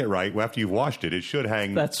you hang it right after you've washed it, it should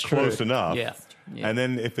hang close enough. Yeah. And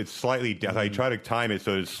then if it's slightly, I try to time it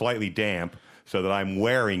so it's slightly damp, so that I'm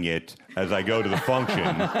wearing it as I go to the function,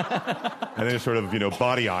 and then it sort of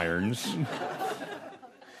body irons.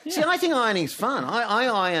 See, I think ironing's fun. I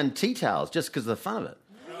iron tea towels just because of the fun of it.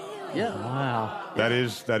 Yeah. Wow. That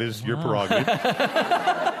is your prerogative.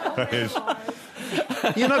 That is.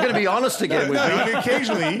 You're not going to be honest again with me. I mean,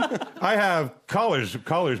 occasionally, I have collars.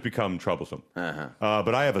 Collars become troublesome,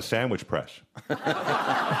 but I have a sandwich press.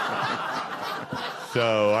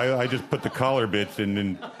 So I just put the collar bits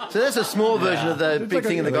in. So that's a small version of the big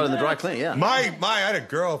thing they got in the dry cleaner. Yeah. I had a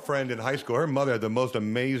girlfriend in high school. Her mother had the most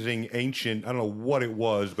amazing ancient. I don't know what it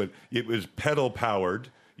was, but it was pedal powered.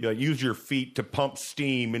 You use your feet to pump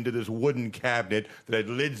steam into this wooden cabinet that had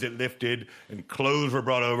lids that lifted, and clothes were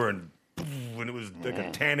brought over, and it was like a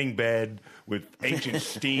tanning bed with ancient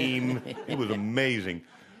steam. It was amazing.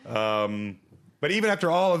 But even after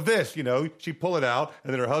all of this, she'd pull it out,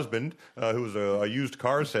 and then her husband, who was a used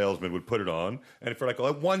car salesman, would put it on, and for like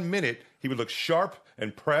 1 minute, he would look sharp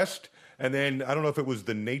and pressed. And then I don't know if it was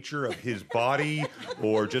the nature of his body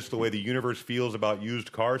or just the way the universe feels about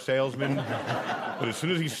used car salesmen. But as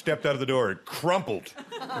soon as he stepped out of the door, it crumpled.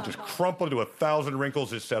 It just crumpled into 1,000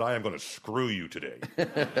 wrinkles. It said, "I am going to screw you today."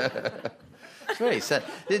 It's very sad.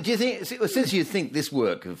 Do you think, since you think this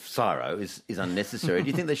work of Cyro is unnecessary, do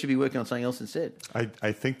you think they should be working on something else instead?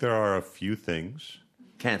 I think there are a few things.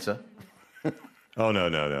 Cancer. Oh, no.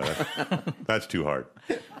 That's too hard.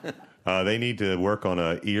 They need to work on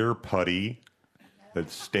an ear putty that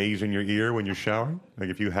stays in your ear when you're showering. Like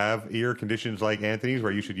if you have ear conditions like Anthony's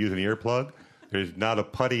where you should use an earplug, there's not a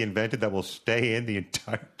putty invented that will stay in the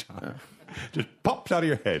entire time. Just pops out of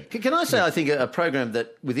your head. Can I say I think a program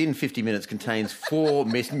that within 50 minutes contains 4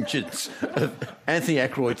 mentions of Anthony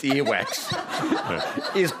Aykroyd's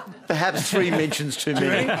earwax is perhaps 3 mentions too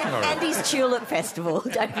many. And his Tulip Festival,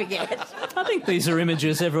 don't forget. I think these are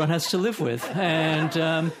images everyone has to live with.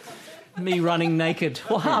 And me running naked,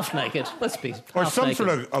 or half naked, let's be Or half some naked. sort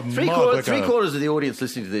of a Three mug. quarters of the audience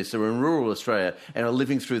listening to this are in rural Australia and are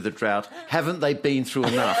living through the drought. Haven't they been through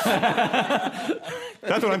enough?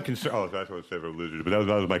 That's what I'm concerned. Oh, that's what I said for losers. But that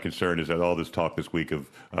was my concern is that all this talk this week of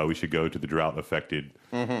we should go to the drought-affected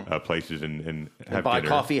places and have buy dinner,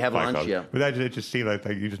 coffee, have buy lunch, coffee. yeah. But it just seemed like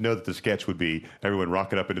you just know that the sketch would be everyone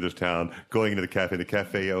rocking up into this town, going into the cafe. The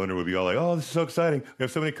cafe owner would be all like, "Oh, this is so exciting! We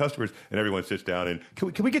have so many customers," and everyone sits down and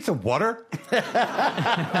can we get some water?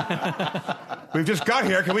 We've just got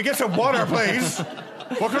here. Can we get some water, please?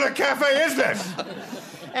 What kind of cafe is this?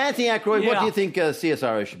 Anthony Aykroyd, what Yeah. do you think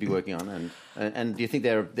CSIRO should be working on? And do you think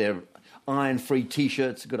their iron-free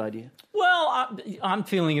T-shirts a good idea? Well, I'm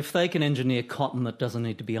feeling if they can engineer cotton that doesn't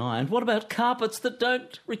need to be ironed, what about carpets that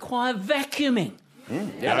don't require vacuuming?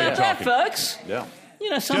 How about that, folks? Yeah.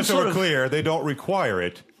 Some Just so sort we're of clear, they don't require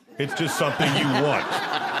it. It's just something you want.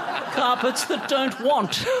 carpets that don't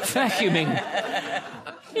want vacuuming.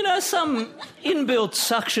 Some inbuilt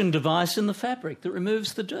suction device in the fabric that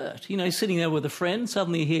removes the dirt. Sitting there with a friend,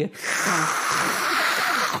 suddenly you hear...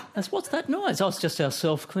 What's that noise? Oh, it's just our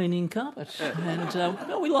self-cleaning carpet.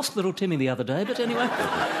 And we lost little Timmy the other day, but anyway.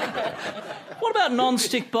 What about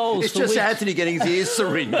non-stick bowls It's for just wheat? Anthony getting his ears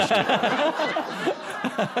syringed.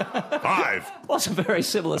 5. Was a very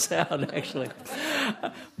similar sound, actually.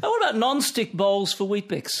 What about non-stick bowls for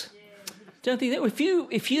Weet-Bix? Don't think that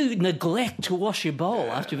if you neglect to wash your bowl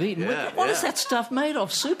after you've eaten, what is that stuff made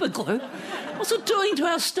of? Super glue? What's it doing to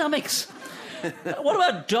our stomachs? What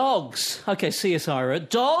about dogs? Okay, CSIRO.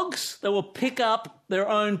 Dogs that will pick up their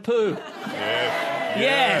own poo.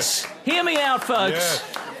 Yes. Hear me out, folks. Yes.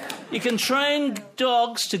 You can train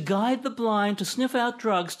dogs to guide the blind, to sniff out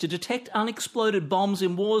drugs, to detect unexploded bombs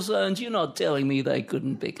in war zones. You're not telling me they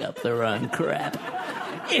couldn't pick up their own crap.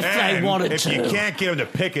 If they wanted if to. you can't get them to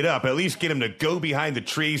pick it up, at least get them to go behind the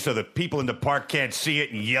tree so the people in the park can't see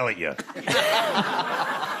it and yell at you.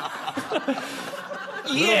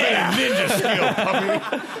 Yeah. Little bit of ninja skill, puppy.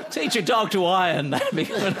 Teach a dog to iron. That'd be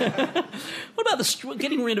good. What about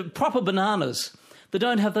getting rid of proper bananas? that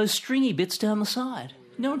don't have those stringy bits down the side.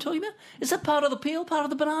 You know what I'm talking about? Is that part of the peel, part of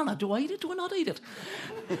the banana? Do I eat it? Do I not eat it?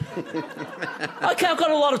 OK, I've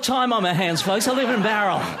got a lot of time on my hands, folks. I live in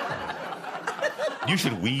Barrel. You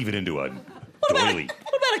should weave it into a What doily.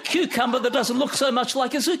 about a cucumber that doesn't look so much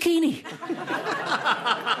like a zucchini?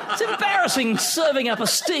 It's embarrassing serving up a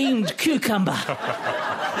steamed cucumber.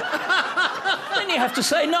 Then you have to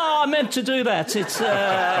say, no, I meant to do that. It's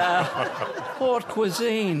haute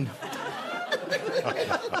cuisine.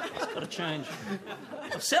 It's got to change.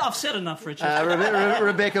 I've said enough, Richard.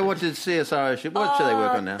 Rebecca, what did CSIRO? What should they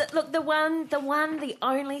work on now? The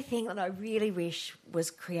only thing that I really wish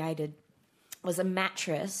was created was a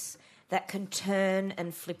mattress that can turn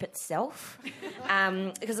and flip itself.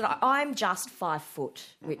 Because I'm just 5 foot,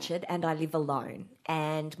 Richard, and I live alone.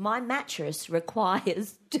 And my mattress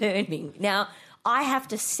requires turning. Now, I have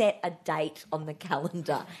to set a date on the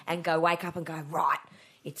calendar and wake up and go, right,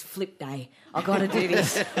 it's flip day. I've got to do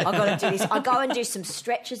this. I go and do some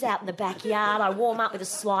stretches out in the backyard. I warm up with a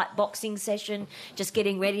slight boxing session, just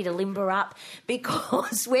getting ready to limber up.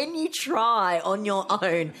 Because when you try on your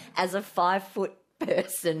own as a 5 foot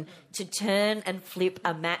person to turn and flip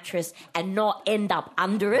a mattress and not end up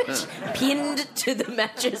under it, pinned to the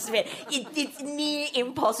mattress bed, it's near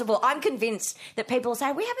impossible. I'm convinced that people will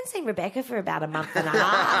say, we haven't seen Rebecca for about a month and a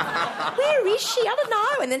half. Where is she? I don't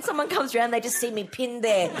know. And then someone comes around, they just see me pinned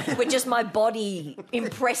there with just my body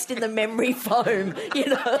impressed in the memory foam,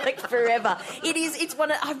 forever. It's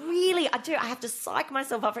one of, I have to psych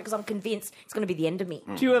myself up for it because I'm convinced it's going to be the end of me.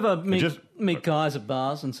 Do you ever meet guys at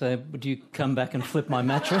bars and say, would you come back and flip my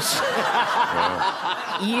mattress?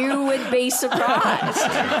 You would be surprised.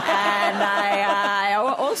 And I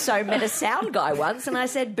also met a sound guy once, and I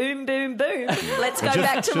said, boom, boom, boom, let's go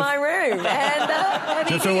back to my room. And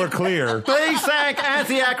just so we're clear. Please thank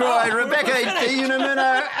Anthony Ackroyd, Rebecca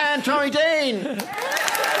Unamino, and Tommy Dean. Just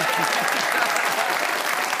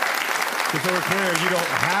so we're clear, you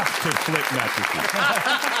don't have to flip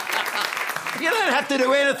mattresses. You don't have to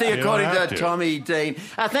do anything, according to Tommy Dean.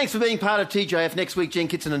 Thanks for being part of TJF. Next week, Jen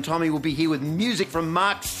Kitson and Tommy will be here with music from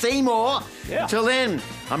Mark Seymour. Yeah. Till then,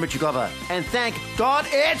 I'm Richard Glover, and thank God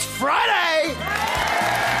it's Friday!